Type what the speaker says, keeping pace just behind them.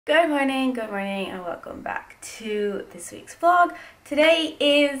Good morning, and welcome back to this week's vlog. Today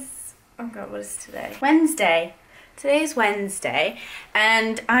is, oh god, what is today? Wednesday. Today's Wednesday,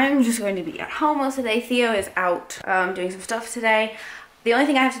 and I'm just going to be at home most of the day. Theo is out doing some stuff today. The only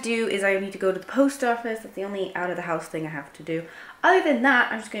thing I have to do is I need to go to the post office. That's the only out of the house thing I have to do. Other than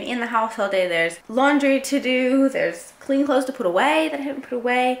that, I'm just going to be in the house all day. There's laundry to do, there's clean clothes to put away that I haven't put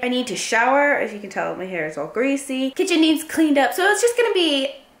away. I need to shower. As you can tell, my hair is all greasy. Kitchen needs cleaned up, so it's just going to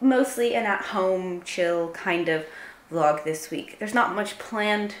be mostly an at-home, chill kind of vlog this week. There's not much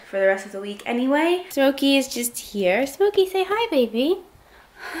planned for the rest of the week anyway. Smokey is just here. Smokey, say hi, baby.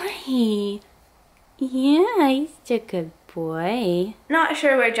 Hi. Yeah, he's a good boy. Not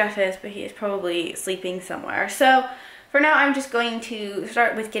sure where Jeff is, but he is probably sleeping somewhere. So for now, I'm just going to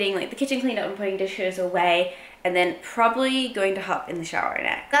start with getting like the kitchen cleaned up and putting dishes away, and then probably going to hop in the shower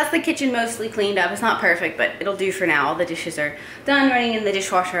next. That's the kitchen mostly cleaned up. It's not perfect, but it'll do for now. All the dishes are done, running in the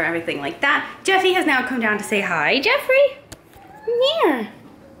dishwasher and everything like that. Jeffy has now come down to say hi. Jeffrey, come here.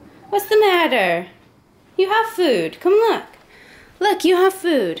 What's the matter? You have food. Come look. Look, you have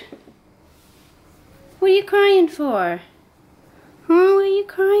food. What are you crying for? Huh? What are you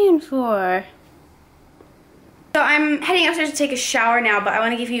crying for? So I'm heading upstairs to take a shower now, but I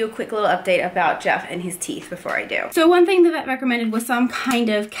want to give you a quick little update about Jeff and his teeth before I do. So one thing the vet recommended was some kind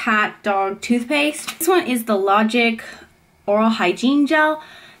of cat dog toothpaste. This one is the Logic Oral Hygiene Gel.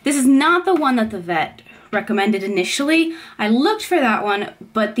 This is not the one that the vet recommended initially. I looked for that one,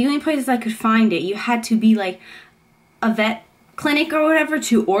 but the only places I could find it, you had to be like a vet clinic or whatever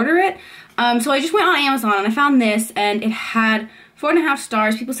to order it. So I just went on Amazon and I found this, and it had 4.5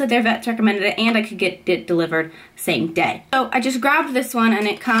 stars. People said their vets recommended it, and I could get it delivered same day. So I just grabbed this one, and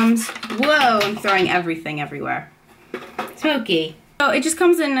it comes, whoa, I'm throwing everything everywhere. Smokey. So it just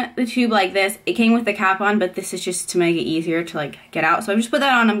comes in the tube like this. It came with the cap on, but this is just to make it easier to like get out. So I just put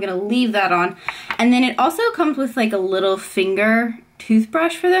that on. I'm gonna leave that on. And then it also comes with like a little finger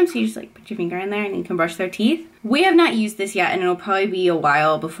toothbrush for them. So you just like put your finger in there and you can brush their teeth. We have not used this yet, and it'll probably be a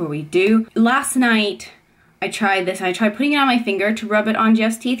while before we do. Last night, I tried this. I tried putting it on my finger to rub it on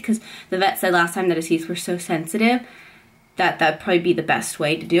Jeff's teeth because the vet said last time that his teeth were so sensitive that that'd probably be the best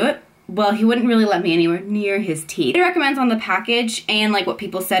way to do it. Well, he wouldn't really let me anywhere near his teeth. It recommends on the package, and like what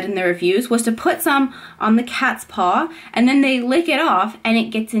people said in the reviews, was to put some on the cat's paw and then they lick it off and it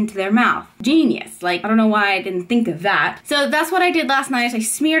gets into their mouth. Genius. Like, I don't know why I didn't think of that. So that's what I did last night. Is I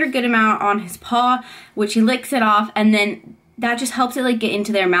smeared a good amount on his paw, which he licks it off, and then that just helps it like get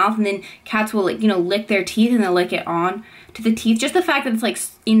into their mouth, and then cats will like, you know, lick their teeth and they'll lick it on to the teeth. Just the fact that it's like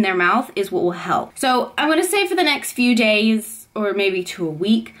in their mouth is what will help. So I'm gonna say for the next few days, or maybe to a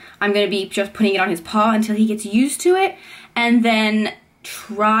week, I'm gonna be just putting it on his paw until he gets used to it, and then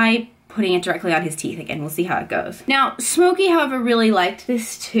try putting it directly on his teeth again. We'll see how it goes. Now, Smokey, however, really liked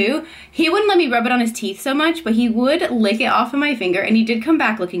this too. He wouldn't let me rub it on his teeth so much, but he would lick it off of my finger, and he did come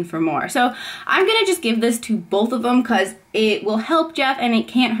back looking for more. So I'm gonna just give this to both of them because it will help Jeff, and it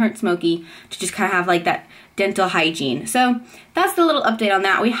can't hurt Smokey to just kind of have like that dental hygiene. So that's the little update on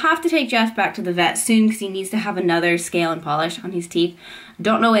that. We have to take Jeff back to the vet soon because he needs to have another scale and polish on his teeth.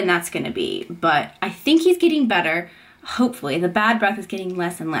 Don't know when that's gonna be, but I think he's getting better. Hopefully. The bad breath is getting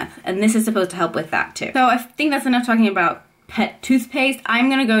less and less, and this is supposed to help with that too. So I think that's enough talking about pet toothpaste.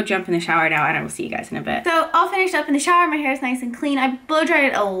 I'm gonna go jump in the shower now, and I will see you guys in a bit. So all finished up in the shower. My hair is nice and clean. I blow dried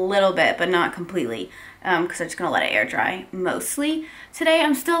it a little bit, but not completely, because I'm just gonna let it air dry mostly. Today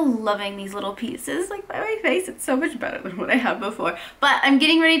I'm still loving these little pieces like by my face. It's so much better than what I had before. But I'm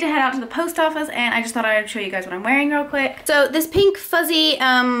getting ready to head out to the post office, and I just thought I'd show you guys what I'm wearing real quick. So this pink fuzzy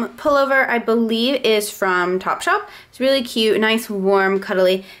pullover, I believe, is from Topshop. It's really cute, nice, warm,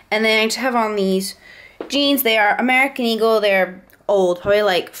 cuddly. And then I just have on these jeans. They are American Eagle. They're old, probably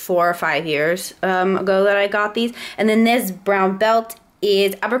like 4 or 5 years ago that I got these. And then this brown belt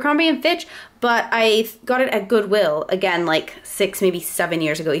is Abercrombie & Fitch, but I got it at Goodwill, again, like 6, maybe 7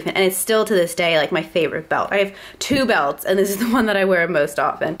 years ago even, and it's still to this day like my favorite belt. I have 2 belts, and this is the one that I wear most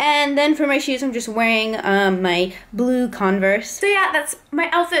often. And then for my shoes, I'm just wearing my blue Converse. So yeah, that's my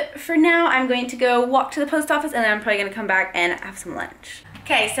outfit for now. I'm going to go walk to the post office, and then I'm probably gonna come back and have some lunch.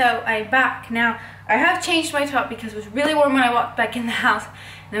 Okay, so I'm back now. I have changed my top because it was really warm when I walked back in the house,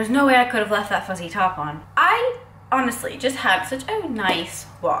 and there was no way I could have left that fuzzy top on. I honestly just had such a nice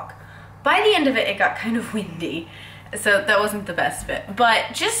walk. By the end of it, it got kind of windy, so that wasn't the best bit.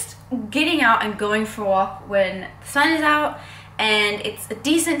 But just getting out and going for a walk when the sun is out and it's a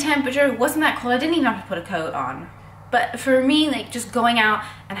decent temperature, it wasn't that cold, I didn't even have to put a coat on. But for me, like, just going out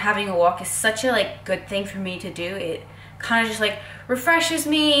and having a walk is such a like good thing for me to do. It kind of just like refreshes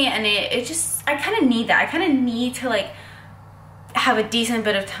me, and it just, I kind of need that. I kind of need to like have a decent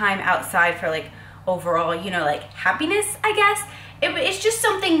bit of time outside for like overall, you know, like happiness, I guess. It's just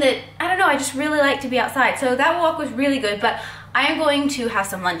something that, I don't know, I just really like to be outside. So that walk was really good, but I am going to have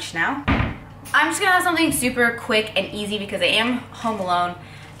some lunch now. I'm just gonna have something super quick and easy because I am home alone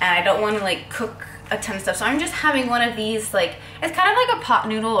and I don't want to like cook a ton of stuff. So I'm just having one of these, like, it's kind of like a pot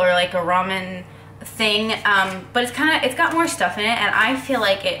noodle or like a ramen thing, but it's got more stuff in it, and I feel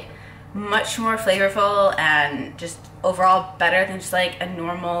like it much more flavorful and just overall better than just like a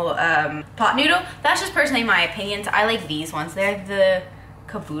normal pot noodle. That's just personally my opinion. So I like these ones. They're the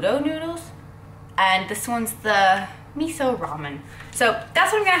kabuto noodles, and this one's the miso ramen. So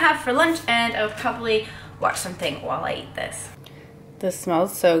that's what I'm gonna have for lunch, and I'll probably watch something while I eat this. This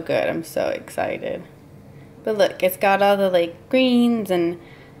smells so good. I'm so excited. But look, it's got all the like greens and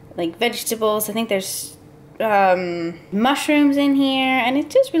like vegetables. I think there's mushrooms in here, and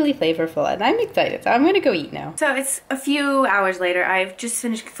it's just really flavorful, and I'm excited. So I'm gonna go eat now. So it's a few hours later. I've just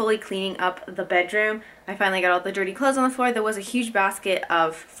finished fully cleaning up the bedroom. I finally got all the dirty clothes on the floor. There was a huge basket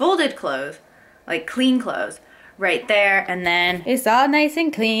of folded clothes, like clean clothes, right there, and then it's all nice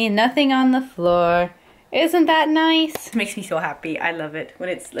and clean, nothing on the floor. Isn't that nice? It makes me so happy. I love it when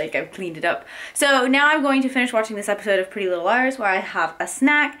it's like I've cleaned it up. So now I'm going to finish watching this episode of Pretty Little Liars where I have a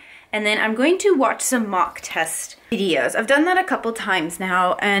snack, and then I'm going to watch some mock test videos. I've done that a couple times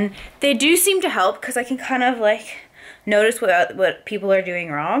now, and they do seem to help because I can kind of like notice what people are doing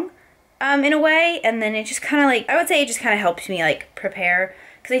wrong in a way, and then it just kind of like, I would say it just kind of helps me like prepare,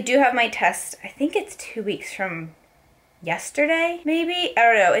 because I do have my test, I think it's 2 weeks from yesterday, maybe? I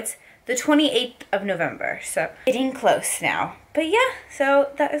don't know. It's the 28th of November, so getting close now. But yeah,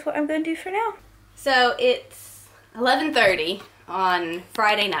 so that is what I'm going to do for now. So it's 11:30 on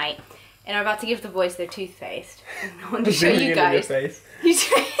Friday night, and I'm about to give the boys their toothpaste. I wanted to show you guys.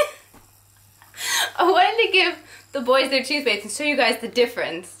 I wanted to give the boys their toothpaste and show you guys the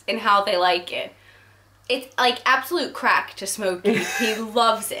difference in how they like it. It's like absolute crack to Smokey. He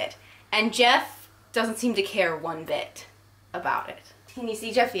loves it. And Jeff doesn't seem to care one bit about it. Can you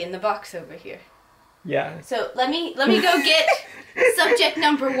see Jeffy in the box over here? Yeah. So let me go get subject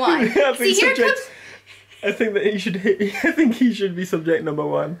number one. Yeah, see, here comes... I think he should be subject number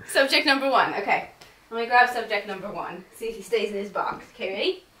one. Subject number one. Okay. Let me grab subject number one. See if he stays in his box. Okay,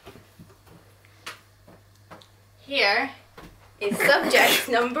 ready? Here is subject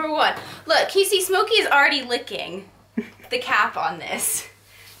number one. Look, you see Smokey is already licking the cap on this.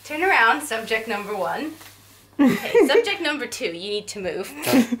 Turn around, subject number one. Okay, subject number two, you need to move.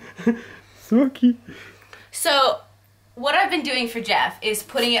 Smokey. So, what I've been doing for Jeff is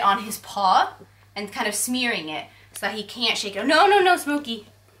putting it on his paw and kind of smearing it so that he can't shake it. No, Smokey.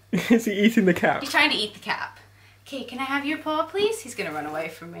 Is he eating the cap? He's trying to eat the cap. Okay, can I have your paw, please? He's gonna run away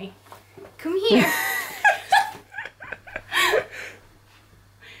from me. Come here.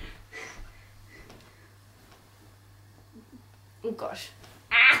 Oh gosh.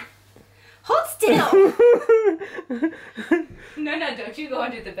 Ah! Hold still! No, don't you go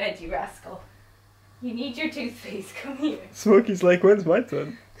under the bed, you rascal. You need your toothpaste. Come here. Smokey's like, when's my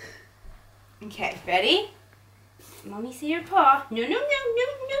turn? Okay, ready? Mommy, see your paw. No,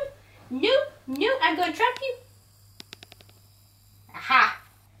 I'm gonna trap you. Aha!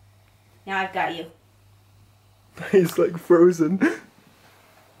 Now I've got you. He's like frozen.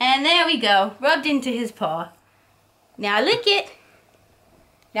 And there we go. Rubbed into his paw. Now lick it.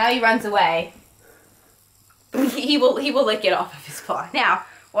 Now he runs away. He will lick it off of his paw. Now,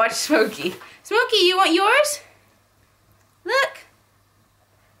 watch Smokey. Smokey, you want yours? Look.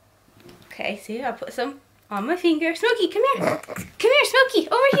 Okay, see, I'll put some on my finger. Smokey, come here. Come here, Smokey.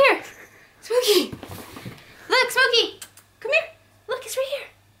 Over here. Smokey. Look, Smokey. Come here. Look, it's right here.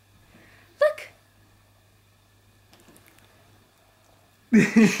 Look.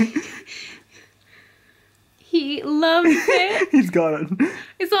 He loves it. He's gone.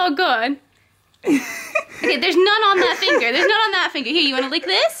 It's all gone. Okay, there's none on that finger. There's none on that finger. Here, you want to lick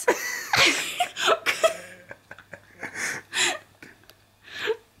this?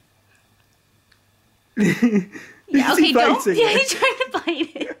 Yeah, okay, don't. Yeah, he's trying to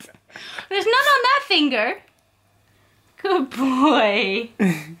bite it. There's none on that finger. Good boy.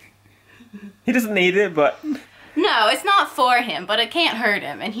 He doesn't need it, but... No, it's not for him, but it can't hurt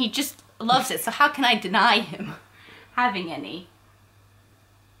him, and he just loves it, so how can I deny him having any?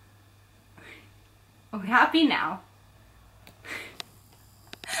 Oh, happy now.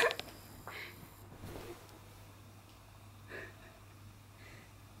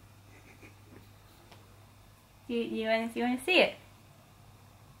 You want to see it?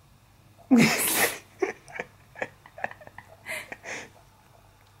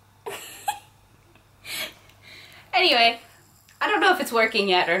 Anyway, I working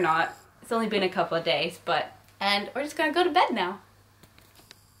yet or not. It's only been a couple of days, and we're just gonna go to bed now.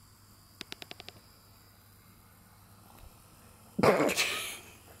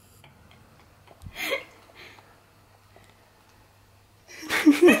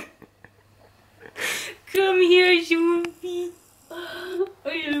 Come here, Shumpi. I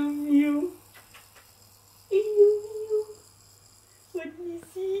love you. I love you. What do you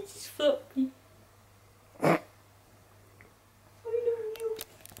see? Just floppy.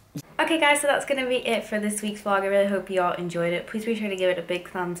 Okay guys, so that's going to be it for this week's vlog. I really hope you all enjoyed it. Please be sure to give it a big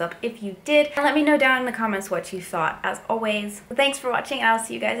thumbs up if you did. And let me know down in the comments what you thought, as always. Thanks for watching, and I'll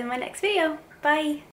see you guys in my next video. Bye!